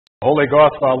Holy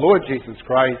Gospel of our Lord Jesus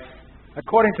Christ,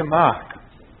 according to Mark.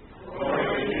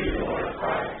 Glory to you, Lord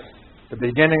Christ. The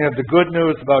beginning of the good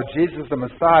news about Jesus the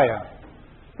Messiah,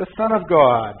 the Son of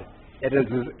God, as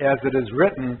it is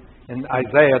written in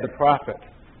Isaiah the prophet.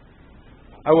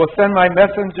 I will send my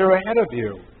messenger ahead of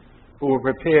you, who will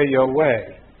prepare your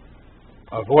way.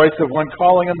 A voice of one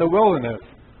calling in the wilderness,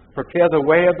 prepare the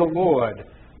way of the Lord,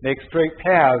 make straight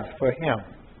paths for him.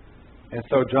 And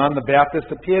so John the Baptist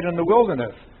appeared in the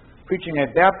wilderness, preaching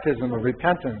a baptism of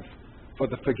repentance for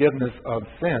the forgiveness of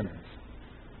sins.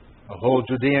 The whole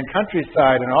Judean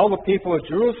countryside and all the people of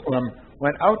Jerusalem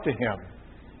went out to him.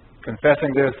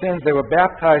 Confessing their sins, they were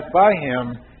baptized by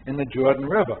him in the Jordan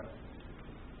River.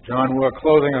 John wore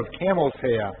clothing of camel's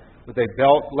hair with a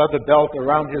leather belt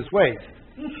around his waist,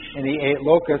 and he ate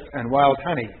locusts and wild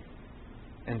honey.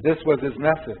 And this was his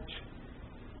message: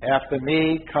 after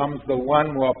me comes the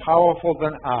one more powerful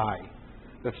than I,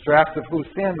 the straps of whose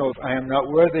sandals I am not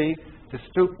worthy to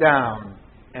stoop down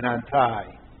and untie.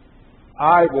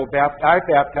 I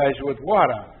baptize you with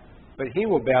water, but he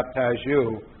will baptize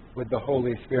you with the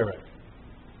Holy Spirit.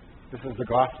 This is the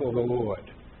gospel of the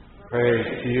Lord.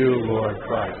 Praise to you, Lord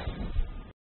Christ.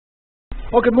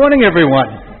 Well, good morning, everyone.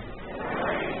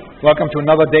 Welcome to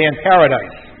another day in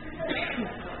paradise.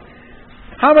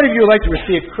 How many of you like to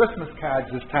receive Christmas cards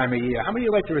this time of year? How many of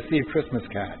you like to receive Christmas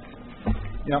cards?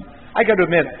 You know, I got to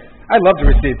admit, I love to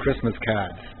receive Christmas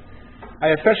cards.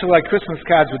 I especially like Christmas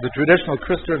cards with the traditional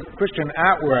Christian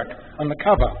artwork on the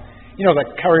cover. You know, the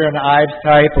Currier and Ives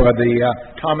type or the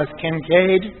Thomas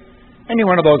Kincaid. Any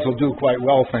one of those will do quite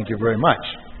well, thank you very much.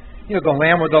 You know, the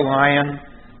Lamb with the Lion,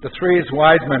 the three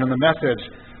wise men, and the message,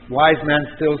 wise men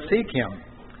still seek him,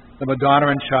 the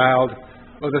Madonna and Child,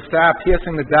 or the star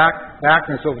piercing the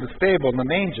darkness over the stable and the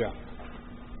manger.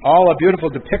 All are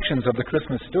beautiful depictions of the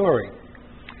Christmas story.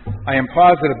 I am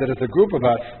positive that as a group of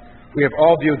us, we have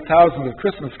all viewed thousands of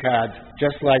Christmas cards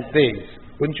just like these.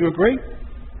 Wouldn't you agree?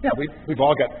 Yeah, we've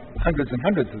all got hundreds and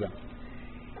hundreds of them.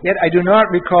 Yet I do not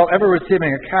recall ever receiving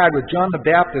a card with John the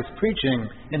Baptist preaching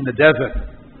in the desert.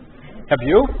 Have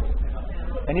you?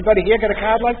 Anybody here got a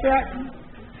card like that?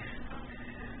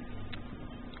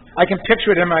 I can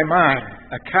picture it in my mind,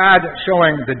 a card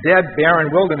showing the dead,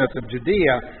 barren wilderness of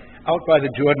Judea out by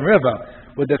the Jordan River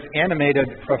with this animated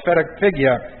prophetic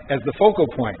figure as the focal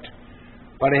point.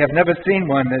 But I have never seen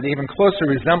one that even closer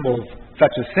resembles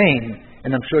such a scene,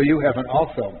 and I'm sure you haven't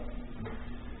also.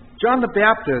 John the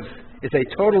Baptist is a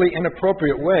totally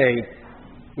inappropriate way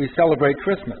we celebrate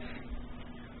Christmas.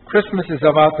 Christmas is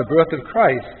about the birth of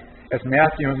Christ, as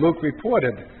Matthew and Luke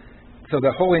reported, so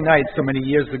the holy night so many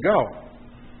years ago.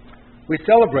 We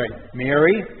celebrate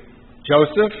Mary,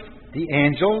 Joseph, the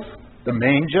angels, the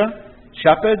manger,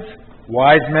 shepherds,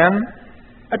 wise men.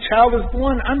 A child is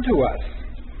born unto us.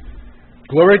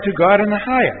 Glory to God in the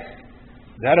highest.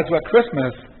 That is what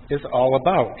Christmas is all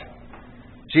about.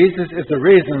 Jesus is the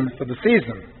reason for the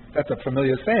season. That's a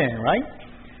familiar saying, right?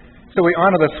 So we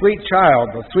honor the sweet child,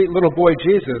 the sweet little boy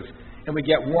Jesus, and we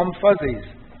get warm fuzzies,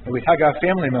 and we hug our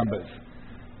family members.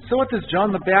 So what does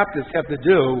John the Baptist have to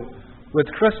do with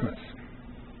Christmas?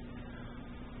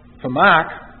 For Mark,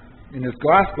 in his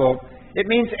gospel, it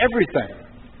means everything.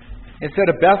 Instead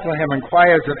of Bethlehem and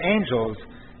choirs of angels,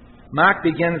 Mark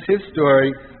begins his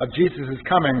story of Jesus'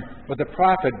 coming with a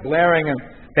prophet blaring and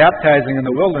baptizing in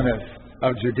the wilderness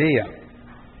of Judea.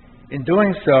 In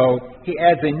doing so, he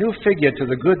adds a new figure to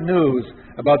the good news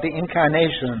about the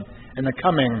incarnation and the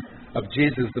coming of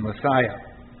Jesus the Messiah.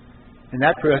 And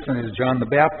that person is John the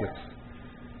Baptist.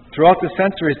 Throughout the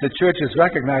centuries, the church has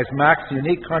recognized Mark's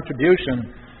unique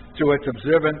contribution through its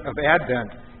observance of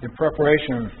Advent in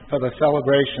preparation for the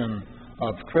celebration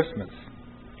of Christmas.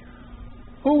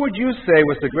 Who would you say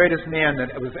was the greatest man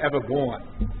that was ever born?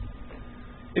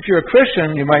 If you're a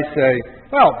Christian, you might say,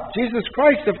 well, Jesus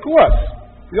Christ, of course.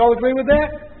 We all agree with that?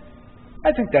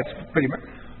 I think that's pretty much.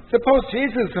 Suppose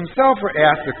Jesus himself were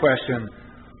asked the question,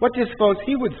 what do you suppose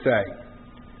he would say?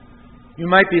 You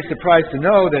might be surprised to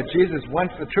know that Jesus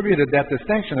once attributed that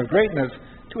distinction of greatness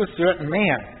to a certain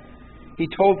man. He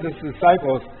told his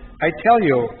disciples, I tell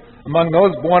you, among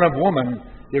those born of woman,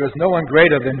 there is no one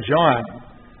greater than John.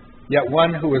 Yet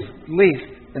one who is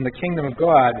least in the kingdom of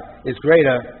God is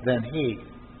greater than he.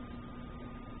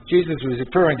 Jesus was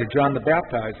referring to John the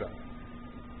Baptizer.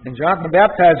 And John the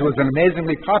Baptizer was an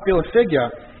amazingly popular figure,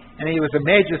 and he was a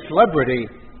major celebrity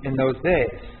in those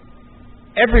days.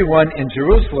 Everyone in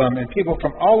Jerusalem and people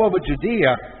from all over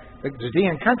Judea, the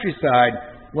Judean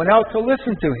countryside, went out to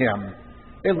listen to him.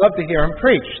 They loved to hear him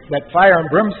preach, that fire and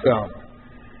brimstone.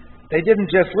 They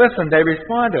didn't just listen, they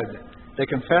responded. They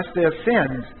confessed their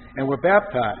sins and were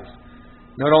baptized.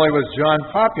 Not only was John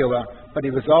popular, but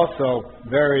he was also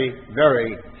very,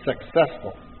 very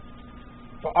successful.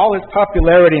 For all his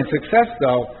popularity and success,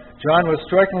 though, John was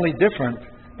strikingly different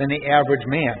than the average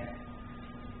man.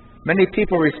 Many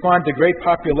people respond to great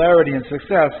popularity and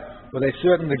success with a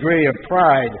certain degree of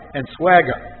pride and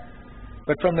swagger.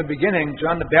 But from the beginning,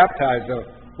 John the Baptizer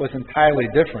was entirely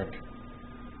different.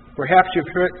 Perhaps you've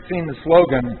seen the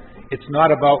slogan, "It's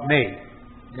not about me."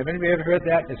 Have anybody ever heard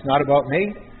that? "It's not about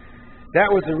me"? That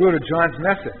was the root of John's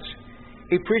message.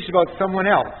 He preached about someone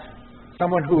else,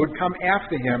 someone who would come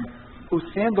after him, whose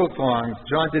sandal thongs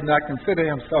John did not consider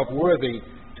himself worthy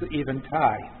to even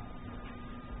tie.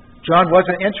 John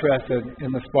wasn't interested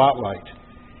in the spotlight.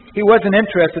 He wasn't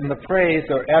interested in the praise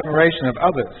or admiration of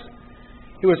others.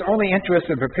 He was only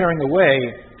interested in preparing the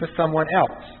way for someone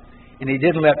else, and he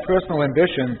didn't let personal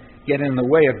ambition get in the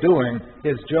way of doing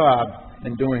his job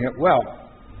and doing it well.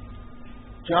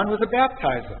 John was a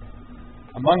baptizer.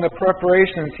 Among the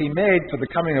preparations he made for the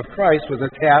coming of Christ was a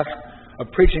task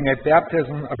of preaching a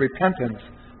baptism of repentance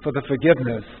for the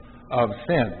forgiveness of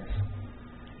sins.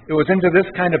 It was into this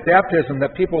kind of baptism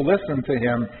that people listened to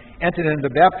him, entered into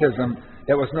baptism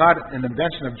that was not an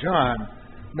invention of John,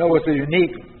 nor was it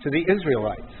unique to the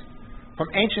Israelites. From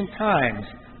ancient times,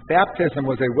 baptism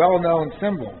was a well-known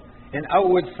symbol, an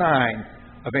outward sign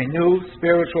of a new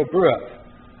spiritual birth,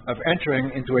 of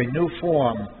entering into a new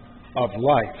form of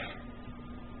life.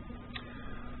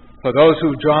 For those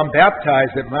who John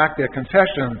baptized, it marked their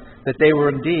confession that they were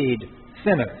indeed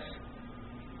sinners.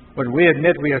 When we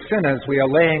admit we are sinners, we are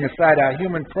laying aside our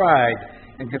human pride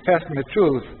and confessing the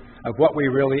truth of what we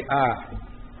really are.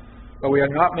 But we are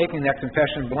not making that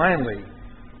confession blindly.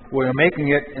 We are making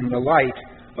it in the light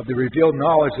of the revealed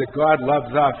knowledge that God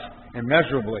loves us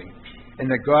immeasurably, and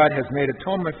that God has made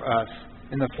atonement for us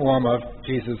in the form of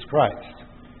Jesus Christ.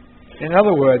 In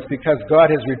other words, because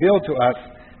God has revealed to us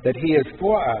that He is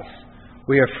for us,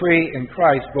 we are free in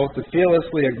Christ both to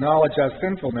fearlessly acknowledge our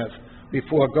sinfulness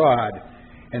before God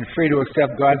and free to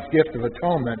accept God's gift of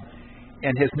atonement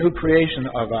and His new creation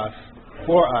of us,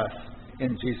 for us,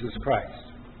 in Jesus Christ.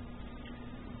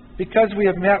 Because we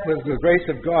have met with the grace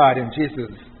of God in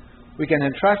Jesus, we can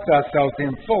entrust ourselves to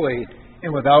Him fully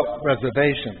and without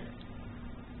reservation.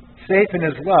 Safe in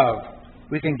His love,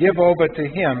 we can give over to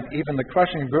Him even the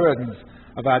crushing burdens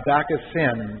of our darkest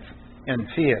sins and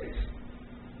fears.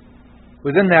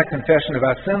 Within that confession of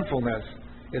our sinfulness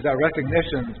is our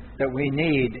recognition that we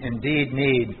indeed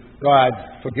need God's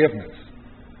forgiveness.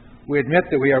 We admit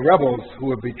that we are rebels who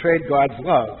have betrayed God's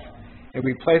love, and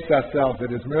we place ourselves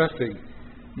at His mercy,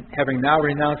 having now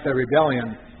renounced our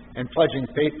rebellion and pledging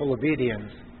faithful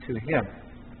obedience to Him.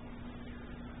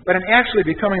 But in actually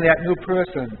becoming that new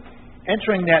person,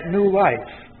 entering that new life,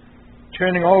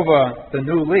 turning over the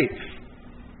new leaf,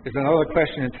 is another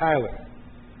question entirely.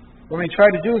 When we try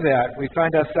to do that, we find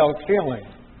ourselves failing,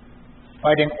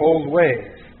 fighting old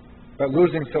ways, but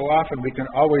losing so often we can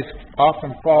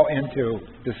often fall into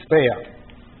despair.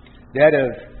 That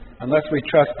is, unless we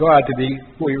trust God to be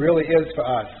who He really is for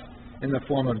us in the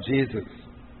form of Jesus.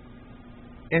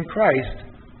 In Christ,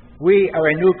 we are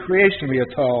a new creation, we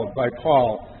are told by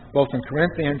Paul, both in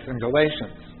Corinthians and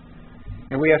Galatians.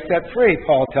 And we are set free,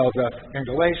 Paul tells us in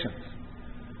Galatians.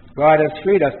 God has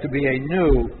freed us to be a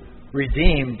new,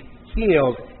 redeemed,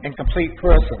 healed, and complete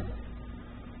person.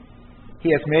 He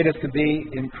has made us to be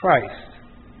in Christ.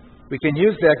 We can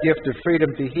use that gift of freedom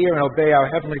to hear and obey our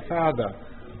Heavenly Father,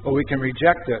 or we can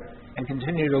reject it and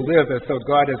continue to live as though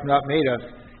God has not made us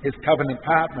His covenant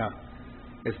partner,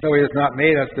 as though He has not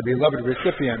made us the beloved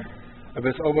recipient of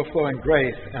His overflowing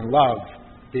grace and love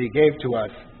that He gave to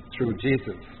us through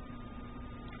Jesus.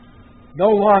 No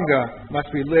longer must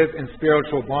we live in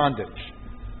spiritual bondage,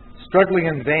 struggling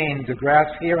in vain to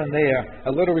grasp here and there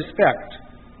a little respect,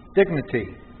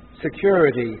 dignity,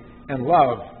 security, and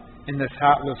love in this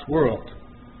heartless world.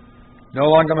 No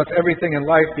longer must everything in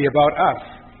life be about us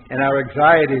and our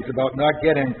anxieties about not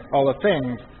getting all the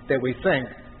things that we think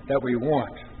that we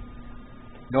want.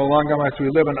 No longer must we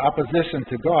live in opposition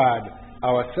to God,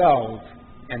 ourselves,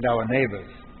 and our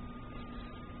neighbors.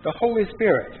 The Holy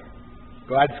Spirit,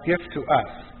 God's gift to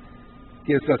us,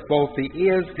 gives us both the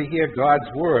ears to hear God's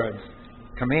words,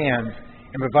 commands,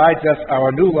 and provides us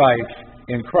our new life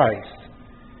in Christ.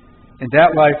 In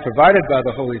that life provided by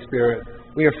the Holy Spirit,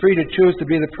 we are free to choose to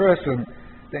be the person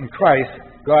in Christ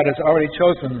God has already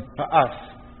chosen for us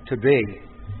to be.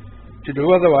 To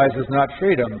do otherwise is not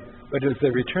freedom, but is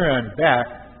a return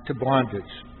back to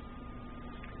bondage.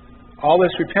 All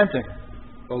this repenting,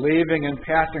 believing, and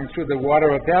passing through the water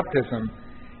of baptism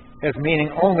has meaning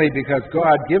only because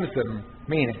God gives them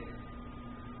meaning.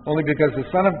 only because the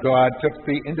Son of God took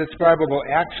the indescribable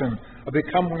action of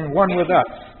becoming one with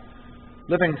us,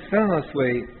 living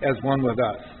sinlessly as one with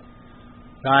us,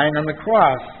 dying on the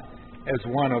cross as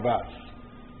one of us,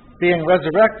 being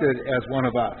resurrected as one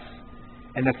of us,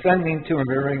 and ascending to and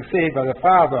being received by the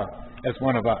Father as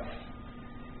one of us.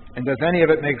 And does any of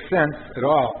it make sense at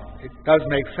all? It does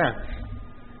make sense.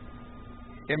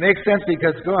 It makes sense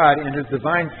because God, in His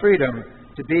divine freedom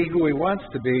to be who He wants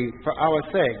to be for our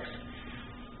sakes,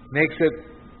 makes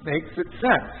it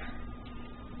sense.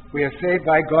 We are saved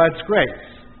by God's grace,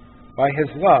 by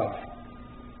His love,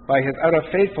 by His utter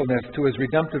faithfulness to His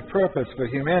redemptive purpose for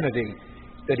humanity,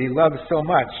 that He loves so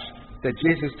much that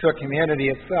Jesus took humanity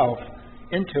itself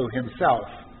into Himself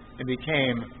and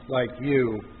became like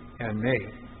you and me.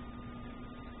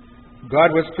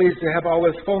 God was pleased to have all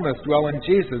His fullness dwell in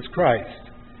Jesus Christ,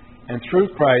 and through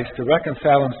Christ to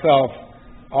reconcile Himself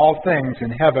all things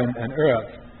in heaven and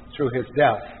earth through His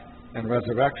death and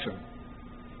resurrection.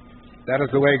 That is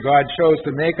the way God chose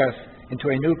to make us into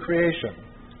a new creation.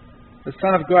 The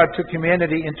Son of God took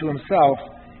humanity into Himself,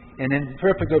 and in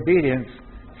perfect obedience,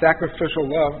 sacrificial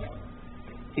love,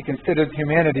 He considered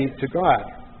humanity to God,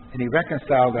 and He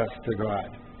reconciled us to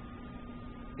God.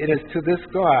 It is to this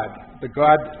God, the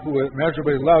God who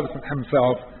immeasurably loves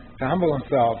Himself, to humble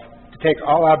Himself, to take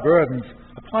all our burdens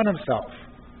upon Himself,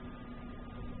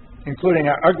 including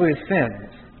our ugly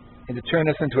sins, and to turn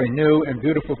us into a new and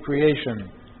beautiful creation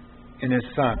in His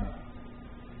Son,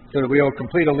 so that we owe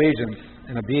complete allegiance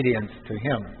and obedience to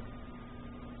Him.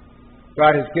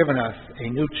 God has given us a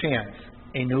new chance,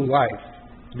 a new life,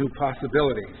 new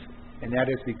possibilities, and that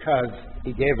is because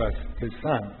He gave us His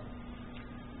Son.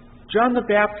 John the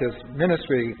Baptist's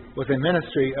ministry was a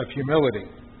ministry of humility.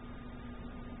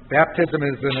 Baptism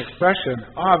is an expression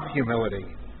of humility.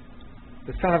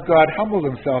 The Son of God humbled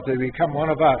Himself to become one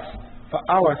of us for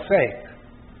our sake.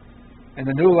 And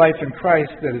the new life in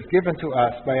Christ that is given to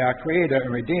us by our Creator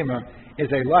and Redeemer is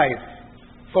a life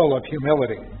full of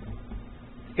humility.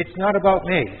 It's not about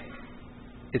me.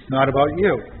 It's not about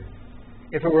you.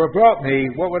 If it were about me,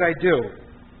 what would I do?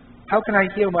 How can I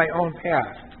heal my own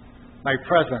past, my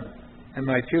present, and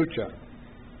my future?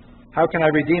 How can I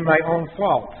redeem my own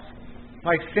faults,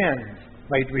 my sins,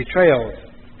 my betrayals,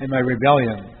 and my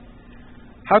rebellion?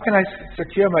 How can I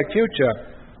secure my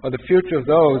future or the future of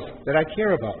those that I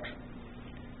care about?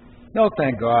 No,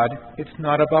 thank God, it's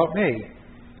not about me.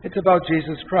 It's about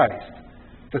Jesus Christ,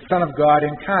 the Son of God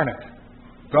incarnate,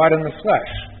 God in the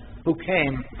flesh, who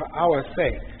came for our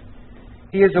sake.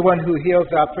 He is the one who heals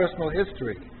our personal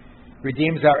history,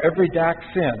 redeems our every dark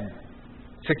sin,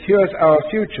 secures our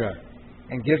future,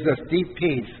 and gives us deep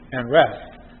peace and rest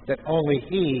that only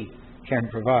He can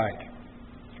provide.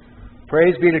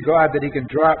 Praise be to God that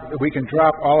we can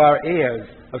drop all our airs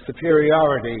of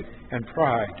superiority and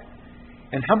pride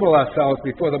and humble ourselves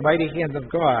before the mighty hand of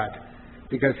God,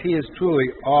 because He is truly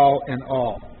all in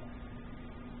all.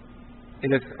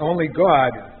 It is only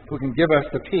God who can give us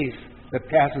the peace that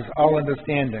passes all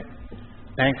understanding.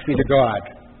 Thanks be to God.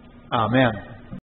 Amen.